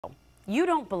"You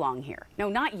don't belong here." No,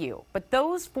 not you. But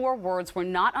those 4 words were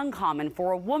not uncommon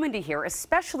for a woman to hear,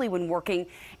 especially when working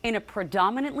in a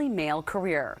predominantly male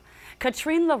career.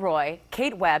 Catherine Leroy,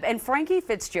 Kate Webb, and Frankie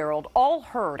Fitzgerald all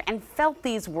heard and felt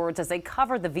these words as they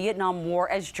covered the Vietnam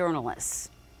War as journalists.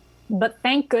 But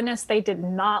thank goodness they did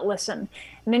not listen.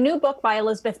 In a new book by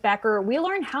Elizabeth Becker, we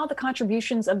learn how the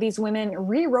contributions of these women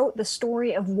rewrote the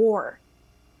story of war.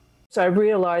 So I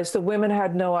realized the women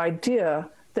had no idea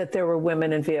that there were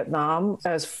women in Vietnam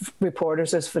as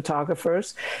reporters, as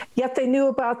photographers, yet they knew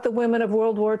about the women of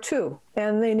World War II,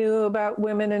 and they knew about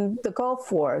women in the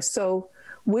Gulf War. So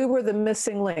we were the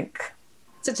missing link.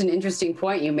 Such an interesting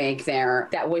point you make there.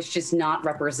 That was just not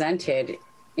represented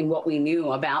in what we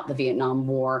knew about the Vietnam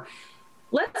War.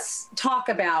 Let's talk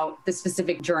about the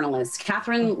specific journalists.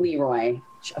 Catherine Leroy,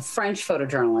 a French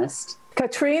photojournalist.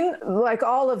 Catherine, like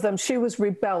all of them, she was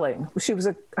rebelling. She was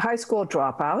a high school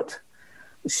dropout.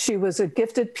 She was a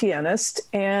gifted pianist,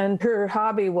 and her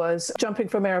hobby was jumping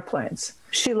from airplanes.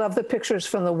 She loved the pictures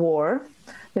from the war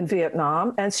in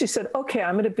Vietnam, and she said, okay,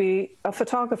 I'm going to be a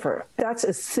photographer. That's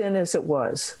as thin as it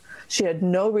was. She had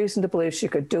no reason to believe she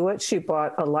could do it. She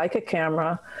bought a Leica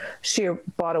camera. She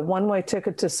bought a one-way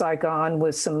ticket to Saigon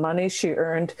with some money she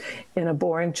earned in a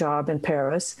boring job in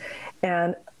Paris.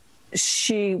 And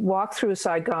she walked through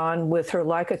Saigon with her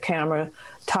Leica camera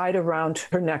tied around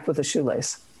her neck with a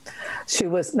shoelace. She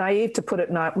was naive, to put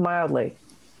it mildly.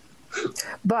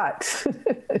 But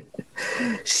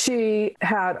she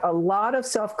had a lot of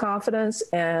self-confidence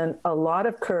and a lot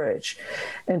of courage.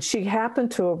 And she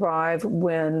happened to arrive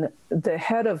when the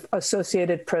head of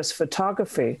Associated Press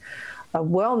Photography, a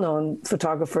well-known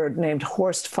photographer named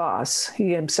Horst Foss,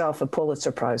 he himself a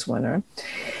Pulitzer Prize winner,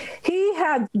 he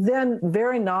had then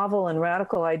very novel and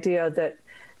radical idea that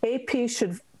AP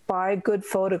should buy good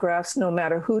photographs no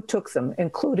matter who took them,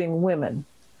 including women.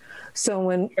 So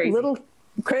when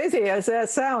crazy as that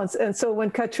sounds. And so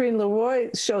when Catherine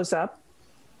Leroy shows up,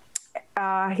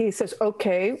 he says,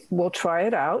 okay, we'll try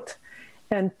it out.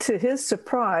 And to his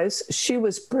surprise, she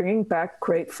was bringing back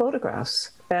great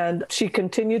photographs. And she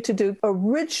continued to do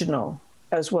original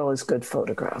as well as good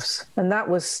photographs. And that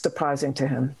was surprising to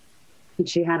him.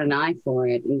 She had an eye for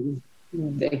it. And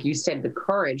like you said, the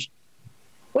courage.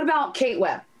 What about Kate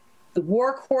Webb, the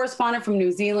war correspondent from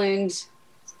New Zealand?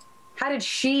 How did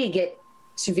she get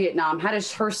to Vietnam? How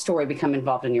does her story become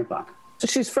involved in your book?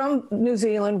 She's from New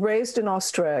Zealand, raised in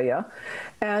Australia,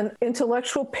 and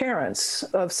intellectual parents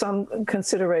of some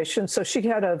consideration. So she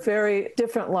had a very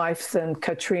different life than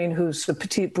Catherine, who's a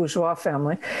petite bourgeois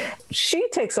family. She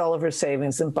takes all of her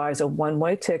savings and buys a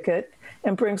one-way ticket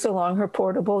and brings along her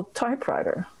portable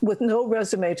typewriter with no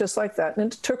resume, just like that.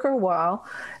 And it took her a while.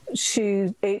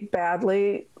 She ate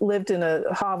badly, lived in a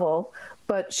hovel,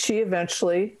 but she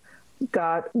eventually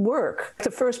got work.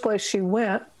 The first place she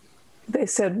went, they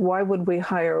said, why would we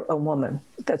hire a woman?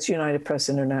 That's United Press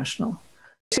International.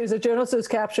 She was a journalist who was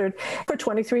captured for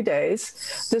 23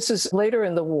 days. This is later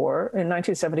in the war, in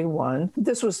 1971.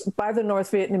 This was by the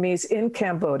North Vietnamese in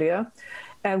Cambodia.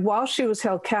 And while she was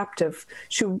held captive,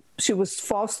 she was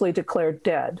falsely declared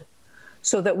dead.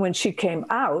 So that when she came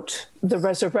out, the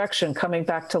resurrection, coming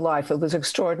back to life, it was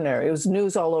extraordinary. It was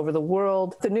news all over the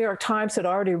world. The New York Times had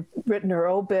already written her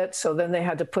obit, so then they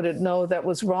had to put it, no, that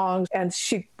was wrong. And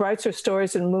she writes her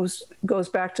stories and goes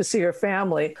back to see her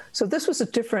family. So this was a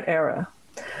different era.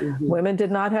 Mm-hmm. Women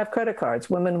did not have credit cards.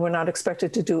 Women were not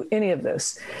expected to do any of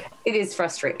this. It is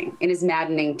frustrating. It is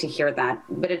maddening to hear that,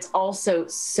 but it's also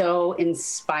so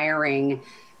inspiring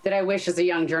that I wish as a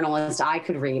young journalist I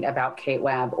could read about Kate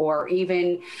Webb or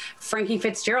even Frankie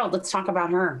Fitzgerald. Let's talk about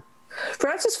her.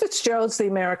 Frances Fitzgerald's the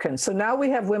American. So now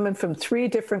we have women from 3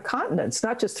 different continents,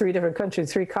 not just 3 different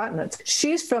countries, 3 continents.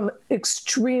 She's from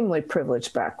extremely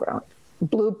privileged background.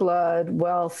 Blue blood,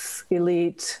 wealth,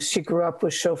 elite. She grew up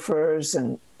with chauffeurs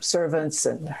and servants,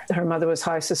 and her mother was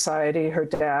high society. Her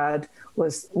dad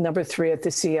was number 3 at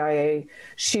the CIA.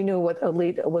 She knew what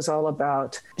elite was all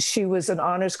about. She was an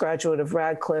honors graduate of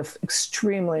Radcliffe,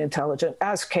 extremely intelligent,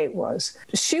 as Kate was.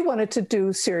 She wanted to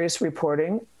do serious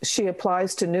reporting. She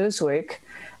applies to Newsweek,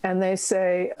 and they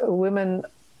say, women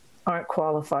aren't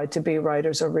qualified to be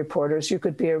writers or reporters. You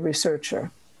could be a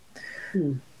researcher.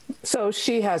 So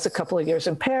she has a couple of years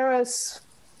in Paris.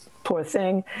 Poor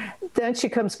thing. Then she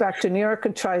comes back to New York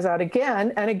and tries out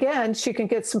again. And again, she can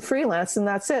get some freelance, and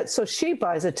that's it. So she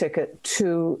buys a ticket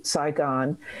to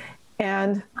Saigon.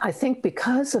 And I think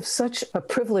because of such a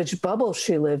privileged bubble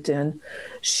she lived in,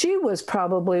 she was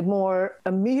probably more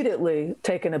immediately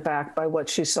taken aback by what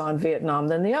she saw in Vietnam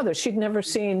than the others. She'd never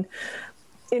seen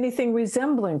anything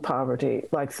resembling poverty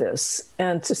like this,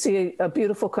 and to see a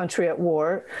beautiful country at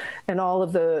war and all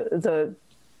of the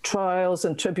trials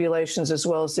and tribulations as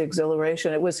well as the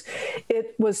exhilaration. It was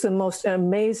the most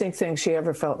amazing thing she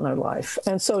ever felt in her life.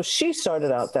 And so she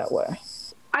started out that way.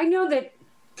 I know that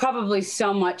probably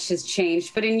so much has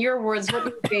changed, but in your words, what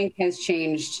do you think has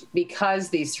changed because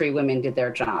these three women did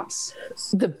their jobs?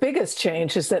 The biggest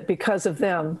change is that because of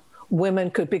them, women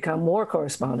could become war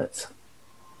correspondents.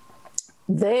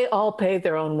 They all paid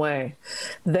their own way.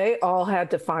 They all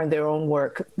had to find their own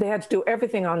work. They had to do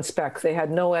everything on spec. They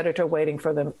had no editor waiting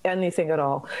for them, anything at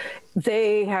all.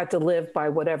 They had to live by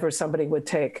whatever somebody would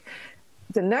take.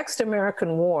 The next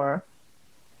American war,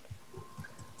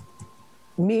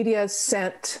 media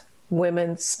sent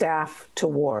women staff to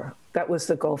war. That was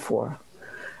the Gulf War.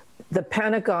 The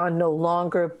Pentagon no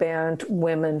longer banned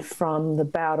women from the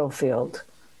battlefield.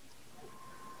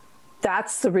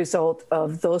 That's the result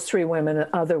of those three women and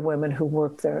other women who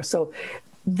worked there. So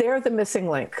they're the missing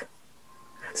link.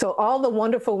 So all the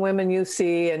wonderful women you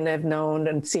see and have known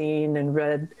and seen and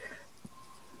read,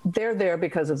 they're there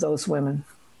because of those women.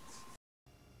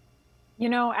 You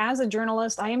know, as a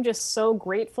journalist, I am just so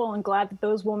grateful and glad that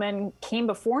those women came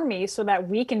before me so that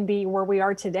we can be where we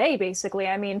are today, basically.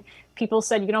 I mean, people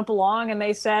said you don't belong, and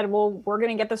they said, well, we're going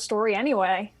to get the story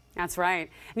anyway. That's right.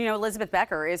 You know, Elizabeth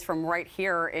Becker is from right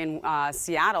here in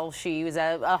Seattle. She was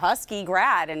a Husky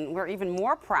grad, and we're even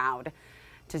more proud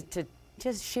to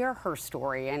just share her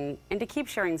story and to keep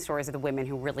sharing the stories of the women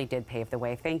who really did pave the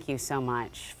way. Thank you so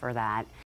much for that.